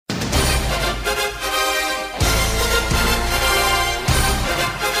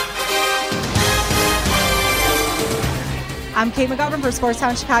I'm Kate McGovern for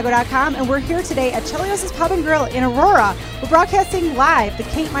SportsTownChicago.com, and we're here today at Chelios Pub and Grill in Aurora. We're broadcasting live the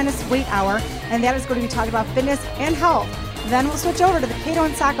Kate Minus Weight Hour, and that is going to be talking about fitness and health. Then we'll switch over to the Cato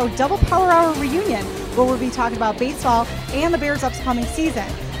and Sacco Double Power Hour reunion, where we'll be talking about baseball and the Bears' upcoming season.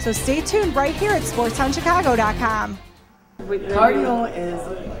 So stay tuned right here at SportsTownChicago.com. Cardio is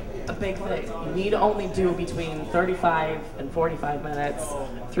a big thing. You need to only do between 35 and 45 minutes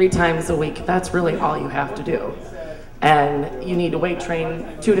 3 times a week. That's really all you have to do. And you need to weight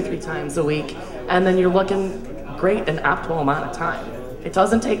train 2 to 3 times a week, and then you're looking great an optimal amount of time. It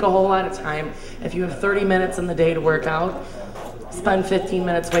doesn't take a whole lot of time. If you have 30 minutes in the day to work out, spend 15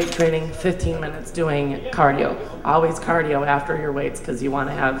 minutes weight training, 15 minutes doing cardio. Always cardio after your weights, because you want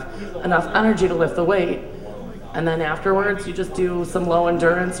to have enough energy to lift the weight. And then afterwards, you just do some low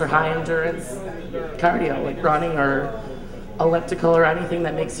endurance or high endurance cardio, like running or elliptical or anything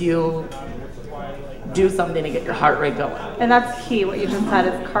that makes you do something to get your heart rate going. And that's key, what you just said,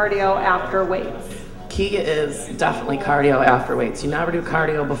 is cardio after weights. Key is definitely cardio after weights. You never do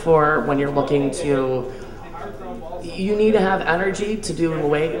cardio before when you're looking to, you need to have energy to do the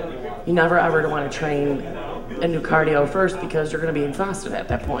weight. You never ever want to train and do cardio first, because you're going to be exhausted at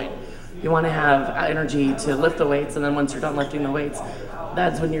that point. You want to have energy to lift the weights, and then once you're done lifting the weights,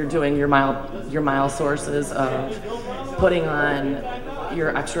 that's when you're doing your mile sources of putting on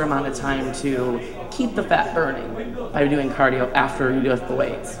your extra amount of time to keep the fat burning by doing cardio after you lift the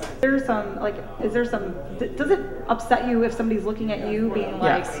weights. Does it upset you if somebody's looking at you being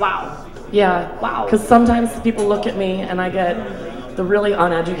like, yes. Wow? Yeah. Wow. Because sometimes people look at me and I get the really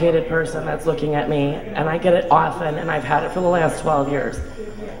uneducated person that's looking at me, and I get it often, and I've had it for the last 12 years.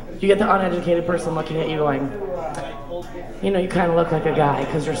 You get the uneducated person looking at you going, you know, you kind of look like a guy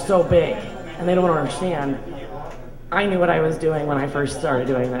because you're so big, and they don't understand. I knew what I was doing when I first started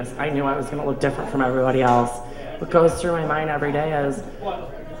doing this. I knew I was going to look different from everybody else. What goes through my mind every day is,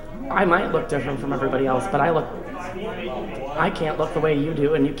 I might look different from everybody else, but I can't look the way you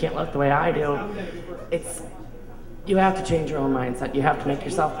do, and you can't look the way I do. You have to change your own mindset. You have to make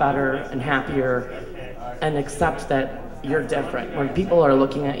yourself better and happier and accept that you're different. When people are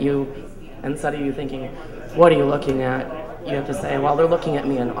looking at you, instead of you thinking, what are you looking at? You have to say, well, they're looking at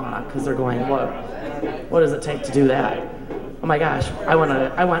me in awe, because they're going, what does it take to do that? Oh my gosh, I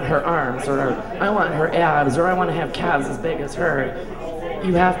want her arms, or I want her abs, or I want to have calves as big as her.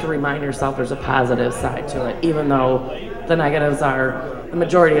 You have to remind yourself there's a positive side to it, even though the negatives are, the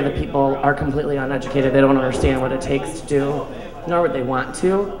majority of the people are completely uneducated. They don't understand what it takes to do, nor would they want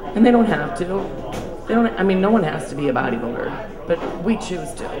to, and they don't have to. No one has to be a bodybuilder, but we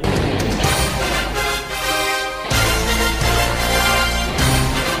choose to.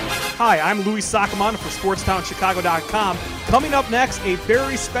 Hi, I'm Louie Saccomando for SportsTownChicago.com. Coming up next, a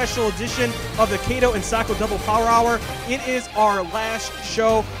very special edition of the Cato and Sacco Double Power Hour. It is our last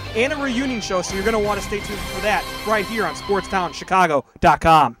show and a reunion show, so you're going to want to stay tuned for that right here on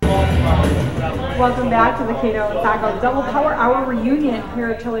SportsTownChicago.com. Welcome back to the Cato and Sacco Double Power Hour reunion here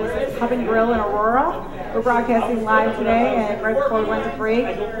at Chelios Pub and Grill in Aurora. We're broadcasting live today, and right before we went to break,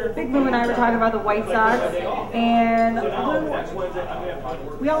 Big Lou and I were talking about the White Sox, and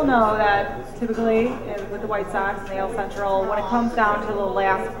we all know that typically with the White Sox and the AL Central, when it comes down to the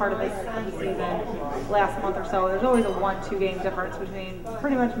last part of the season, last month or so, there's always a 1-2 game difference between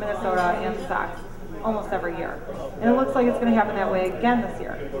pretty much Minnesota and the Sox almost every year. And it looks like it's going to happen that way again this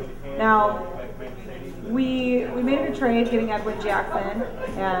year. Now, we made a good trade getting Edwin Jackson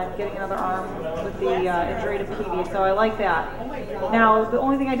and getting another arm with the injury to Peavy, so I like that. Now, the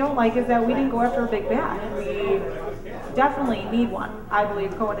only thing I don't like is that we didn't go after a big bat. We definitely need one, I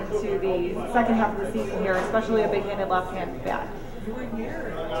believe, going into the second half of the season here, especially a big-handed left-handed bat.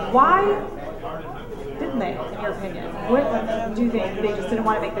 Why didn't they, in your opinion? What do you think? They just didn't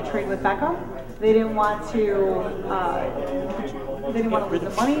want to make the trade with Beckham? They didn't want to lose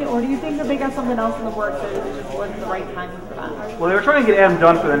the money, or do you think that they got something else in the works that it just wasn't the right timing for them? Well, they were trying to get Adam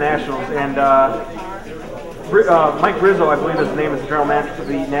Dunn for the Nationals, and Mike Rizzo, I believe his name is the general manager for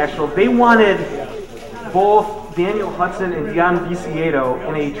the Nationals. They wanted both Daniel Hudson and Dion Viciedo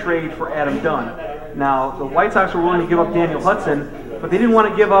in a trade for Adam Dunn. Now, the White Sox were willing to give up Daniel Hudson, but they didn't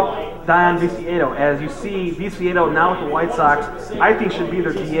want to give up Dion Viciedo. As you see, Viciedo now with the White Sox, I think should be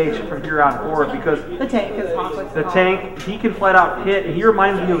their DH from here on forward, because the tank is hot. The tank, he can flat out hit, and he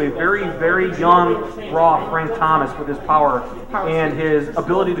reminds me of a very, very young, raw Frank Thomas with his power and his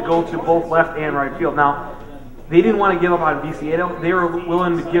ability to go to both left and right field. Now, they didn't want to give up on Viciedo. They were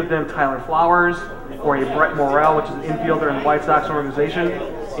willing to give them Tyler Flowers or a Brett Morrell, which is an infielder in the White Sox organization.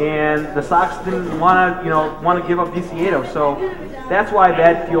 And the Sox didn't want to give up Viciedo. So that's why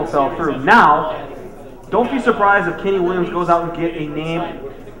that deal fell through. Now, Don't be surprised if Kenny Williams goes out and get a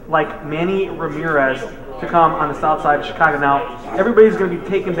name like Manny Ramirez to come on the south side of Chicago. Now, everybody's going to be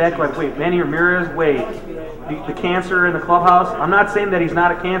taken back like, wait, Manny Ramirez, wait, the cancer in the clubhouse? I'm not saying that he's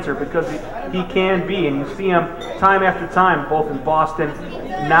not a cancer, because he can be, and you see him time after time, both in Boston,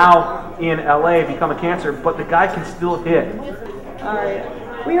 now in LA, become a cancer, but the guy can still hit. All right.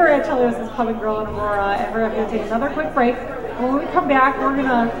 We are at Chelios Pub and Grill in Aurora, and we're going to take another quick break. When we come back, we're going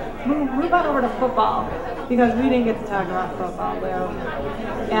to move on over to football, because we didn't get to talk about football, Lou.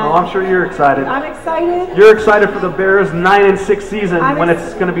 Oh, I'm sure you're excited. I'm excited. You're excited for the Bears' 9-6 season when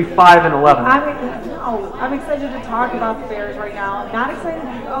it's going to be 5-11. I'm excited to talk about the Bears right now. I'm not excited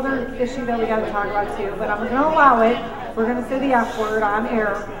for the other issue that we got to talk about too, but I'm going to allow it. We're going to say the F word on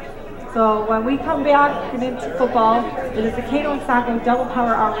air. So when we come back into football, it is the Cato and Sacco Double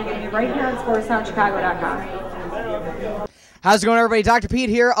Power Hour. We're going to be right here on SportsTownChicago.com. How's it going, everybody? Dr. Pete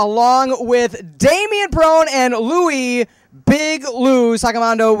here, along with Damian Prone and Louie, Big Lou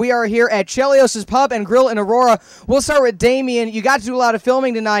Saccomando. We are here at Chelios Pub and Grill in Aurora. We'll start with Damian. You got to do a lot of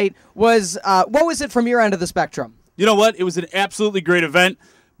filming tonight. What was it from your end of the spectrum? You know what? It was an absolutely great event.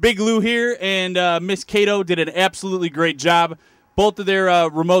 Big Lou here and Miss Cato did an absolutely great job. Both of their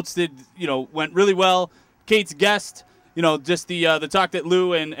remotes went really well. Kate's guest, just the talk that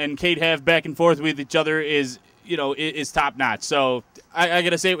Lou and Kate have back and forth with each other is top notch. So I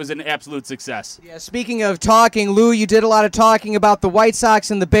gotta say it was an absolute success. Yeah. Speaking of talking, Lou, you did a lot of talking about the White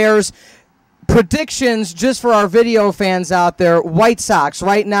Sox and the Bears. Predictions, just for our video fans out there. White Sox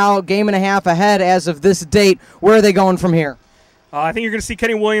right now, game and a half ahead as of this date. Where are they going from here? I think you're going to see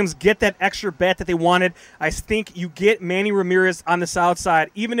Kenny Williams get that extra bat that they wanted. I think you get Manny Ramirez on the south side.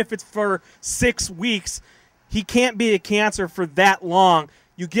 Even if it's for 6 weeks, he can't be a cancer for that long.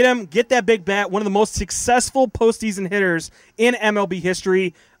 You get him, get that big bat, one of the most successful postseason hitters in MLB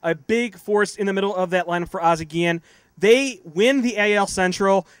history, a big force in the middle of that lineup for Ozzie Guillen. They win the AL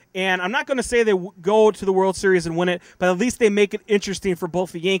Central, and I'm not going to say they go to the World Series and win it, but at least they make it interesting for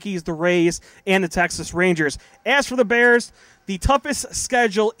both the Yankees, the Rays, and the Texas Rangers. As for the Bears, the toughest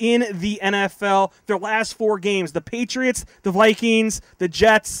schedule in the NFL, their last 4 games, the Patriots, the Vikings, the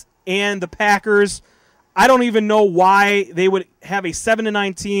Jets, and the Packers. I don't even know why they would have a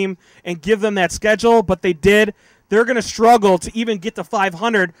 7-9 team and give them that schedule, but they did. They're going to struggle to even get to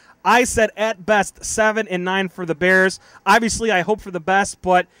 500. I said at best 7-9 for the Bears. Obviously, I hope for the best,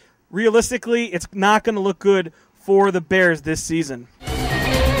 but realistically, it's not going to look good for the Bears this season. And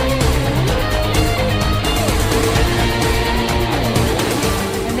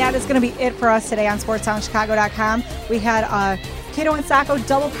that is going to be it for us today on SportsTownChicago.com. We had Cato and Sacco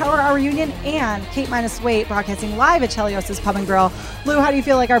Double Power Hour Reunion and Kate Minus Weight broadcasting live at Chelios Pub and Grill. Lou, how do you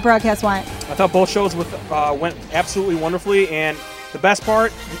feel like our broadcast went? I thought both shows went absolutely wonderfully, and the best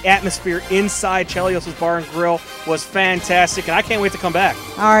part, the atmosphere inside Chelios Bar and Grill was fantastic, and I can't wait to come back.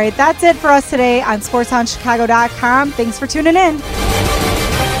 All right, that's it for us today on SportsTownChicago.com. Thanks for tuning in.